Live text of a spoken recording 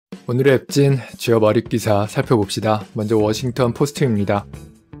오늘의 앱진 취업 어립 기사 살펴봅시다. 먼저 워싱턴 포스트입니다.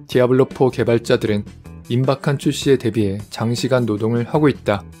 디아블로4 개발자들은 임박한 출시에 대비해 장시간 노동을 하고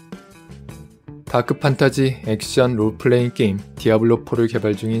있다. 다크 판타지 액션 롤플레잉 게임 디아블로4를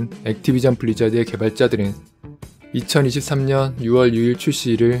개발 중인 액티비전 블리자드의 개발자들은 2023년 6월 6일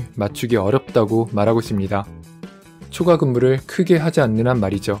출시일을 맞추기 어렵다고 말하고 있습니다. 초과 근무를 크게 하지 않는 한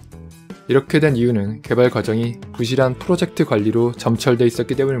말이죠. 이렇게 된 이유는 개발 과정이 부실한 프로젝트 관리로 점철돼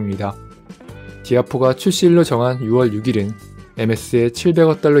있었기 때문입니다. 디아4가 출시일로 정한 6월 6일은 MS의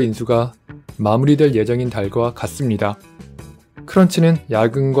 $700억 인수가 마무리될 예정인 달과 같습니다. 크런치는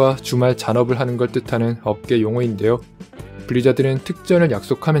야근과 주말 잔업을 하는 걸 뜻하는 업계 용어인데요. 블리자드는 특전을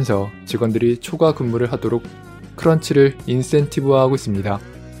약속하면서 직원들이 초과 근무를 하도록 크런치를 인센티브화하고 있습니다.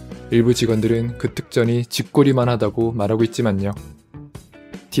 일부 직원들은 그 특전이 쥐꼬리만 하다고 말하고 있지만요.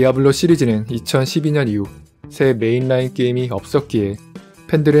 디아블로 시리즈는 2012년 이후 새 메인라인 게임이 없었기에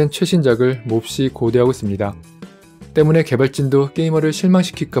팬들은 최신작을 몹시 고대하고 있습니다. 때문에 개발진도 게이머를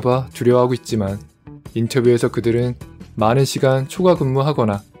실망시킬까봐 두려워하고 있지만 인터뷰에서 그들은 많은 시간 초과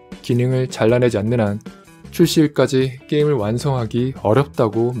근무하거나 기능을 잘라내지 않는 한 출시일까지 게임을 완성하기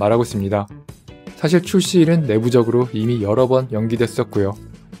어렵다고 말하고 있습니다. 사실 출시일은 내부적으로 이미 여러 번 연기됐었고요.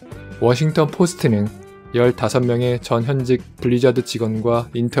 워싱턴 포스트는 15명의 전 현직 블리자드 직원과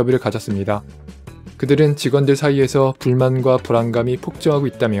인터뷰를 가졌습니다. 그들은 직원들 사이에서 불만과 불안감이 폭증하고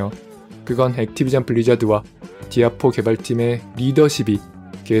있다며 그건 액티비전 블리자드와 디아4 개발팀의 리더십이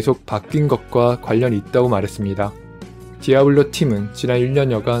계속 바뀐 것과 관련이 있다고 말했습니다. 디아블로 팀은 지난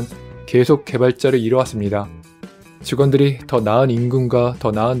 1년여간 계속 개발자를 이뤄왔습니다. 직원들이 더 나은 임금과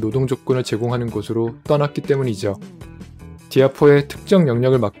더 나은 노동 조건을 제공하는 곳으로 떠났기 때문이죠. 디아4의 특정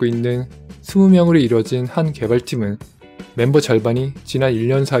영역을 맡고 있는 20명으로 이뤄진 한 개발팀은 멤버 절반이 지난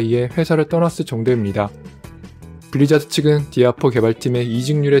 1년 사이에 회사를 떠났을 정도입니다. 블리자드 측은 디아4 개발팀의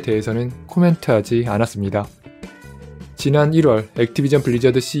이직률에 대해서는 코멘트하지 않았습니다. 지난 1월 액티비전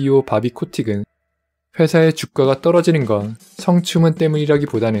블리자드 CEO 바비 코틱은 회사의 주가가 떨어지는 건 성추문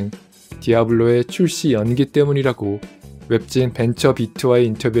때문이라기보다는 디아블로의 출시 연기 때문이라고 웹진 벤처비트와의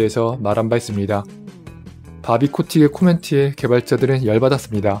인터뷰에서 말한 바 있습니다. 바비 코틱의 코멘트에 개발자들은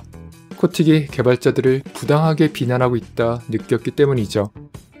열받았습니다. 코틱이 개발자들을 부당하게 비난하고 있다 느꼈기 때문이죠.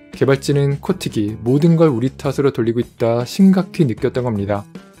 개발진은 코틱이 모든 걸 우리 탓으로 돌리고 있다 심각히 느꼈던 겁니다.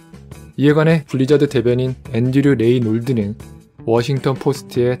 이에 관해 블리자드 대변인 앤드류 레이놀드는 워싱턴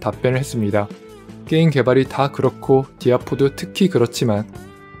포스트에 답변을 했습니다. 게임 개발이 다 그렇고 디아4도 특히 그렇지만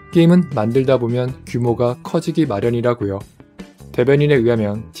게임은 만들다 보면 규모가 커지기 마련이라고요. 대변인에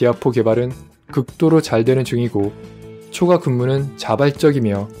의하면 디아4 개발은 극도로 잘 되는 중이고 초과 근무는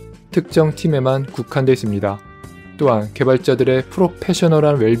자발적이며 특정 팀에만 국한되어 있습니다. 또한 개발자들의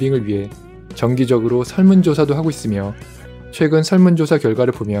프로페셔널한 웰빙을 위해 정기적으로 설문조사도 하고 있으며 최근 설문조사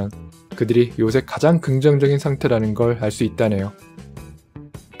결과를 보면 그들이 요새 가장 긍정적인 상태라는 걸 알 수 있다네요.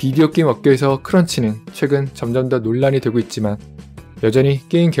 비디오 게임 업계에서 크런치는 최근 점점 더 논란이 되고 있지만 여전히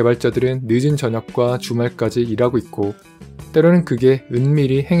게임 개발자들은 늦은 저녁과 주말까지 일하고 있고 때로는 그게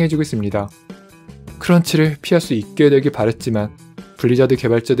은밀히 행해지고 있습니다. 크런치를 피할 수 있게 되길 바랬지만 블리자드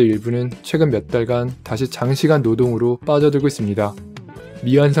개발자들 일부는 최근 몇 달간 다시 장시간 노동으로 빠져들고 있습니다.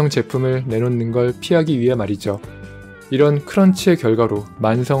 미완성 제품을 내놓는 걸 피하기 위해 말이죠. 이런 크런치의 결과로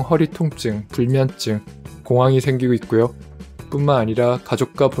만성 허리 통증, 불면증, 공황이 생기고 있고요. 뿐만 아니라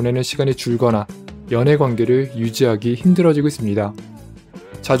가족과 보내는 시간이 줄거나 연애 관계를 유지하기 힘들어지고 있습니다.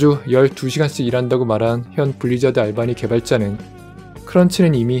 자주 12시간씩 일한다고 말한 현 블리자드 알바니 개발자는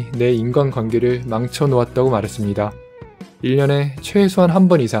크런치는 이미 내 인간관계를 망쳐놓았다고 말했습니다. 1년에 최소한 한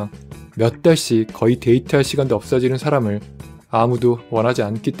번 이상 몇 달씩 거의 데이트할 시간도 없어지는 사람을 아무도 원하지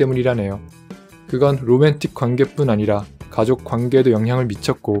않기 때문이라네요. 그건 로맨틱 관계뿐 아니라 가족 관계에도 영향을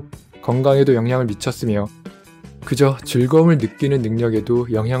미쳤고 건강에도 영향을 미쳤으며 그저 즐거움을 느끼는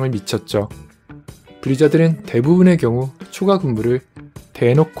능력에도 영향을 미쳤죠. 블리자드는 대부분의 경우 초과 근무를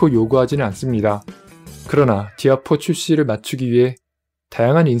대놓고 요구하지는 않습니다. 그러나 디아4 출시를 맞추기 위해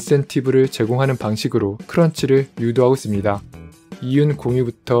다양한 인센티브를 제공하는 방식으로 크런치를 유도하고 있습니다. 이윤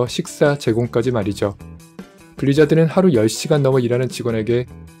공유부터 식사 제공까지 말이죠. 블리자드는 하루 10시간 넘어 일하는 직원에게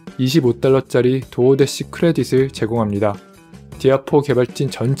 $25짜리 도어대시 크레딧을 제공합니다. 디아4 개발진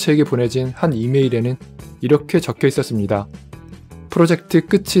전체에게 보내진 한 이메일에는 이렇게 적혀 있었습니다. 프로젝트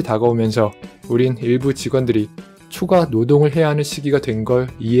끝이 다가오면서 우린 일부 직원들이 초과 노동을 해야 하는 시기가 된 걸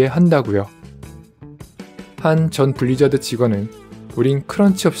이해한다고요. 한 전 블리자드 직원은 우린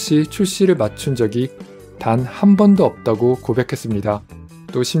크런치 없이 출시를 맞춘 적이 단 한 번도 없다고 고백했습니다.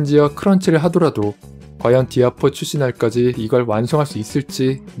 또 심지어 크런치를 하더라도 과연 디아4 출시 날까지 이걸 완성할 수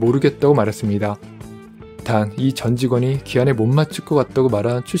있을지 모르겠다고 말했습니다. 단 이 전 직원이 기한에 못 맞출 것 같다고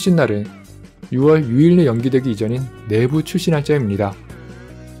말한 출시 날은 6월 6일로 연기되기 이전인 내부 출시 날짜입니다.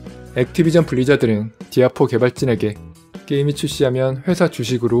 액티비전 블리자드는 디아4 개발진에게 게임이 출시하면 회사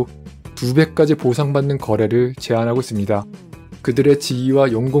주식으로 2배까지 보상받는 거래를 제안하고 있습니다. 그들의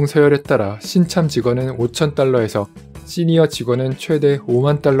지위와 연공 서열에 따라 신참 직원은 $5,000에서 시니어 직원은 최대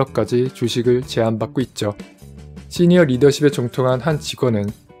 $50,000까지 주식을 제한받고 있죠. 시니어 리더십에 종통한 한 직원은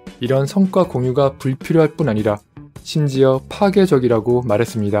이런 성과 공유가 불필요할 뿐 아니라 심지어 파괴적이라고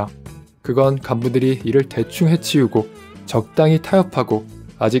말했습니다. 그건 간부들이 이를 대충 해치우고 적당히 타협하고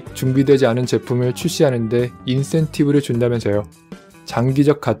아직 준비되지 않은 제품을 출시하는데 인센티브를 준다면서요.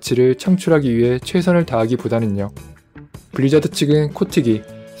 장기적 가치를 창출하기 위해 최선을 다하기보다는요. 블리자드 측은 코틱이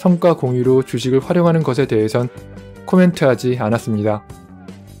성과 공유로 주식을 활용하는 것에 대해선 코멘트하지 않았습니다.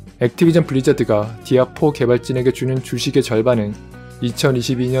 액티비전 블리자드가 디아4 개발진에게 주는 주식의 절반은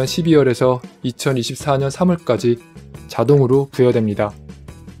 2022년 12월에서 2024년 3월까지 자동으로 부여됩니다.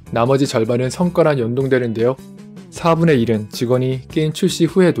 나머지 절반은 성과랑 연동되는데요. 4분의 1은 직원이 게임 출시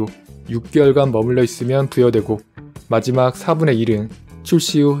후에도 6개월간 머물러 있으면 부여되고 마지막 4분의 1은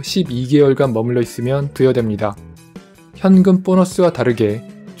출시 후 12개월간 머물러 있으면 부여됩니다. 현금 보너스와 다르게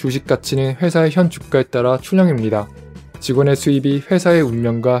주식 가치는 회사의 현 주가에 따라 출렁입니다. 직원의 수입이 회사의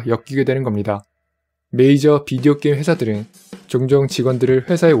운명과 엮이게 되는 겁니다. 메이저 비디오 게임 회사들은 종종 직원들을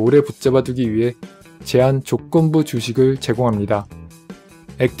회사에 오래 붙잡아두기 위해 제한 조건부 주식을 제공합니다.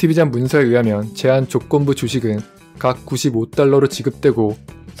 액티비전 문서에 의하면 제한 조건부 주식은 각 $95로 지급되고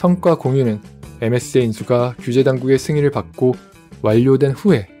성과 공유는 MS의 인수가 규제당국의 승인을 받고 완료된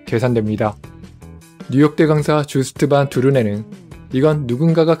후에 계산됩니다. 뉴욕대 강사 주스트반 두르네는 이건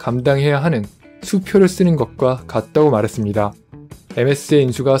누군가가 감당해야 하는 수표를 쓰는 것과 같다고 말했습니다. MS의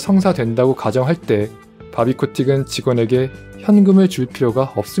인수가 성사된다고 가정할 때 바비코틱은 직원에게 현금을 줄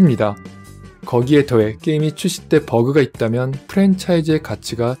필요가 없습니다. 거기에 더해 게임이 출시 때 버그가 있다면 프랜차이즈의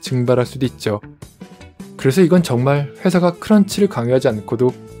가치가 증발할 수도 있죠. 그래서 이건 정말 회사가 크런치를 강요하지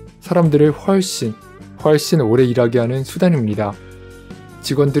않고도 사람들을 훨씬 오래 일하게 하는 수단입니다.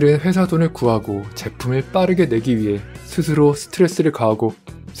 직원들은 회사 돈을 구하고 제품을 빠르게 내기 위해 스스로 스트레스를 가하고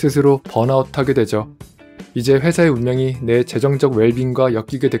스스로 번아웃하게 되죠. 이제 회사의 운명이 내 재정적 웰빙과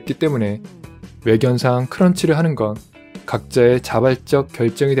엮이게 됐기 때문에 외견상 크런치를 하는 건 각자의 자발적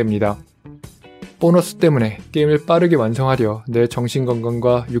결정이 됩니다. 보너스 때문에 게임을 빠르게 완성하려 내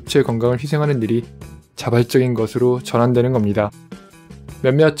정신건강과 육체 건강을 희생하는 일이 자발적인 것으로 전환되는 겁니다.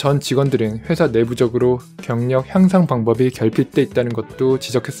 몇몇 전 직원들은 회사 내부적으로 경력 향상 방법이 결핍돼 있다는 것도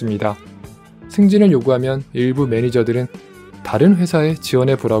지적했습니다. 승진을 요구하면 일부 매니저들은 다른 회사에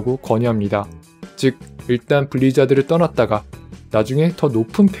지원해보라고 권유합니다. 즉, 일단 블리자드를 떠났다가 나중에 더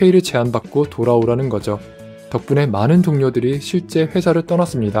높은 페이를 제안받고 돌아오라는 거죠. 덕분에 많은 동료들이 실제 회사를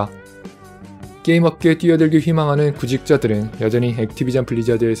떠났습니다. 게임 업계에 뛰어들길 희망하는 구직자들은 여전히 액티비전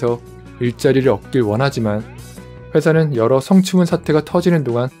블리자드에서 일자리를 얻길 원하지만 회사는 여러 성추문 사태가 터지는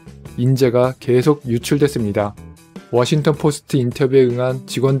동안 인재가 계속 유출됐습니다. 워싱턴 포스트 인터뷰에 응한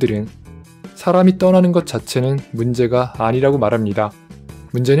직원들은 사람이 떠나는 것 자체는 문제가 아니라고 말합니다.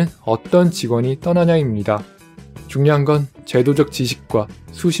 문제는 어떤 직원이 떠나냐입니다. 중요한 건 제도적 지식과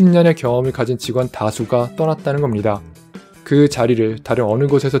수십 년의 경험을 가진 직원 다수가 떠났다는 겁니다. 그 자리를 다른 어느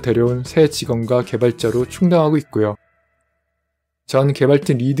곳에서 데려온 새 직원과 개발자로 충당하고 있고요. 전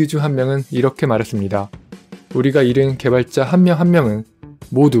개발팀 리드 중 한 명은 이렇게 말했습니다. 우리가 잃은 개발자 한 명 한 명은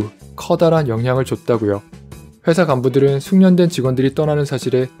모두 커다란 영향을 줬다고요. 회사 간부들은 숙련된 직원들이 떠나는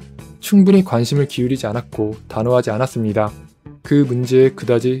사실에 충분히 관심을 기울이지 않았고 단호하지 않았습니다. 그 문제에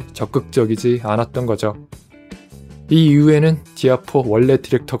그다지 적극적이지 않았던 거죠. 이 이후에는 디아4 원래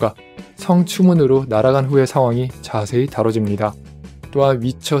디렉터가 성추문으로 날아간 후의 상황이 자세히 다뤄집니다. 또한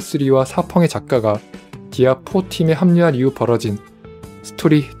위쳐3와 사펑의 작가가 디아4 팀에 합류한 이후 벌어진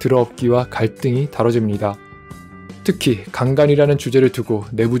스토리 들어엎기와 갈등이 다뤄집니다. 특히 강간이라는 주제를 두고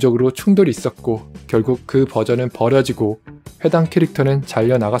내부적으로 충돌이 있었고 결국 그 버전은 버려지고 해당 캐릭터는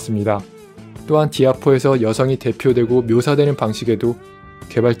잘려나갔습니다. 또한 디아4에서 여성이 대표되고 묘사되는 방식에도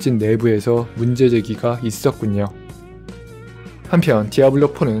개발진 내부에서 문제제기가 있었군요. 한편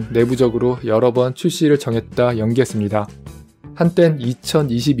디아블로4는 내부적으로 여러 번 출시를 정했다 연기했습니다. 한땐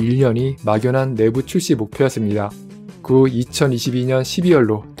 2021년이 막연한 내부 출시 목표였습니다. 그 후 2022년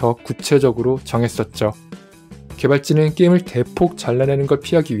 12월로 더 구체적으로 정했었죠. 개발진은 게임을 대폭 잘라내는 걸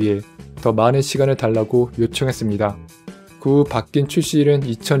피하기 위해 더 많은 시간을 달라고 요청했습니다. 그 후 바뀐 출시일은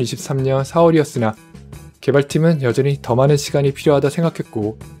 2023년 4월이었으나 개발팀은 여전히 더 많은 시간이 필요하다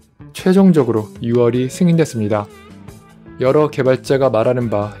생각했고 최종적으로 6월이 승인됐습니다. 여러 개발자가 말하는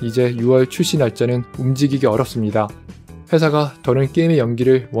바 이제 6월 출시 날짜는 움직이기 어렵습니다. 회사가 더는 게임의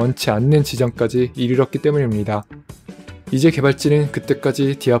연기를 원치 않는 지점까지 이르렀기 때문입니다. 이제 개발진은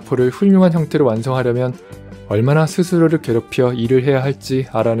그때까지 디아4를 훌륭한 형태로 완성하려면 얼마나 스스로를 괴롭혀 일을 해야 할지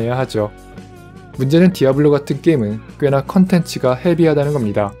알아내야 하죠. 문제는 디아블로 같은 게임은 꽤나 컨텐츠가 헤비하다는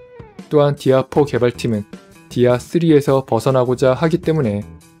겁니다. 또한 디아4 개발팀은 디아3에서 벗어나고자 하기 때문에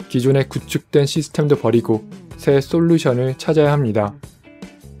기존의 구축된 시스템도 버리고 새 솔루션을 찾아야 합니다.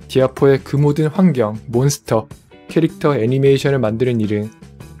 디아4의 그 모든 환경, 몬스터, 캐릭터 애니메이션을 만드는 일은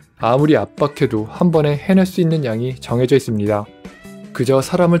아무리 압박해도 한 번에 해낼 수 있는 양이 정해져 있습니다. 그저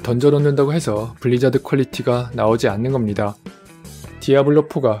사람을 던져놓는다고 해서 블리자드 퀄리티가 나오지 않는 겁니다.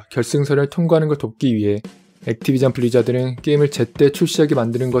 디아블로4가 결승선을 통과하는 걸 돕기 위해 액티비전 블리자드는 게임을 제때 출시하게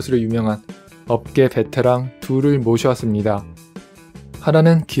만드는 것으로 유명한 업계 베테랑 둘을 모셔왔습니다.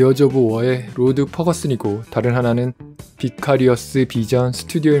 하나는 기어즈 오브 워의 로드 퍼거슨이고 다른 하나는 비카리어스 비전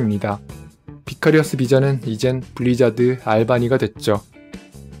스튜디오입니다. 비카리어스 비전은 이젠 블리자드 알바니가 됐죠.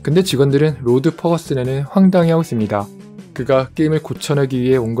 근데 직원들은 로드 퍼거슨에는 황당해하고 있습니다. 그가 게임을 고쳐내기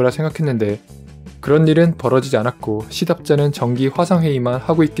위해 온 거라 생각했는데 그런 일은 벌어지지 않았고 시답자는 정기 화상회의만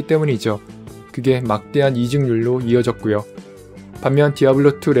하고 있기 때문이죠. 그게 막대한 이직률로 이어졌고요. 반면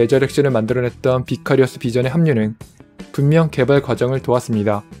디아블로2 레저렉션을 만들어냈던 비카리어스 비전의 합류는 분명 개발 과정을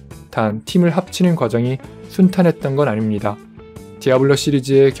도왔습니다. 단 팀을 합치는 과정이 순탄했던 건 아닙니다. 디아블로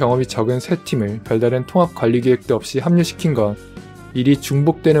시리즈의 경험이 적은 세 팀을 별다른 통합 관리 계획도 없이 합류시킨 건 일이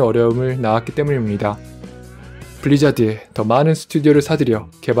중복되는 어려움을 낳았기 때문입니다. 블리자드에 더 많은 스튜디오를 사들여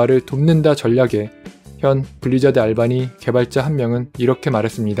개발을 돕는다 전략에 현 블리자드 알바니 개발자 한 명은 이렇게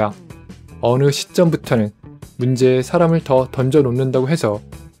말했습니다. 어느 시점부터는 문제에 사람을 더 던져놓는다고 해서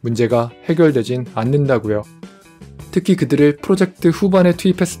문제가 해결되진 않는다고요. 특히 그들을 프로젝트 후반에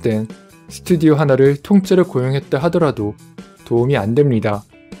투입했을 땐 스튜디오 하나를 통째로 고용했다 하더라도 도움이 안 됩니다.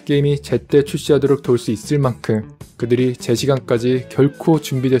 게임이 제때 출시하도록 도울 수 있을 만큼 그들이 제 시간까지 결코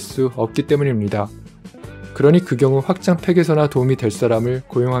준비될 수 없기 때문입니다. 그러니 그 경우 확장 팩에서나 도움이 될 사람을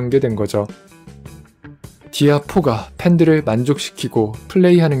고용한 게 된 거죠. 디아4가 팬들을 만족시키고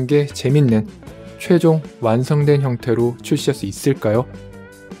플레이하는 게 재밌는 최종 완성된 형태로 출시할 수 있을까요?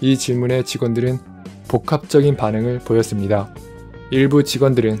 이 질문에 직원들은 복합적인 반응을 보였습니다. 일부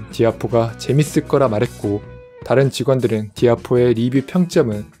직원들은 디아4가 재밌을 거라 말했고 다른 직원들은 디아4의 리뷰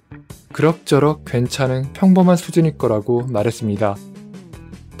평점은 그럭저럭 괜찮은 평범한 수준일 거라고 말했습니다.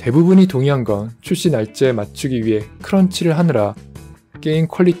 대부분이 동의한 건 출시 날짜에 맞추기 위해 크런치를 하느라 게임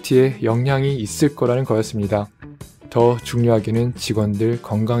퀄리티에 영향이 있을 거라는 거였습니다. 더 중요하게는 직원들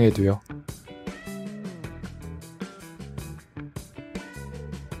건강에도요.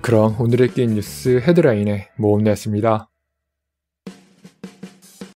 그럼 오늘의 게임 뉴스 헤드라인의 모험러였습니다.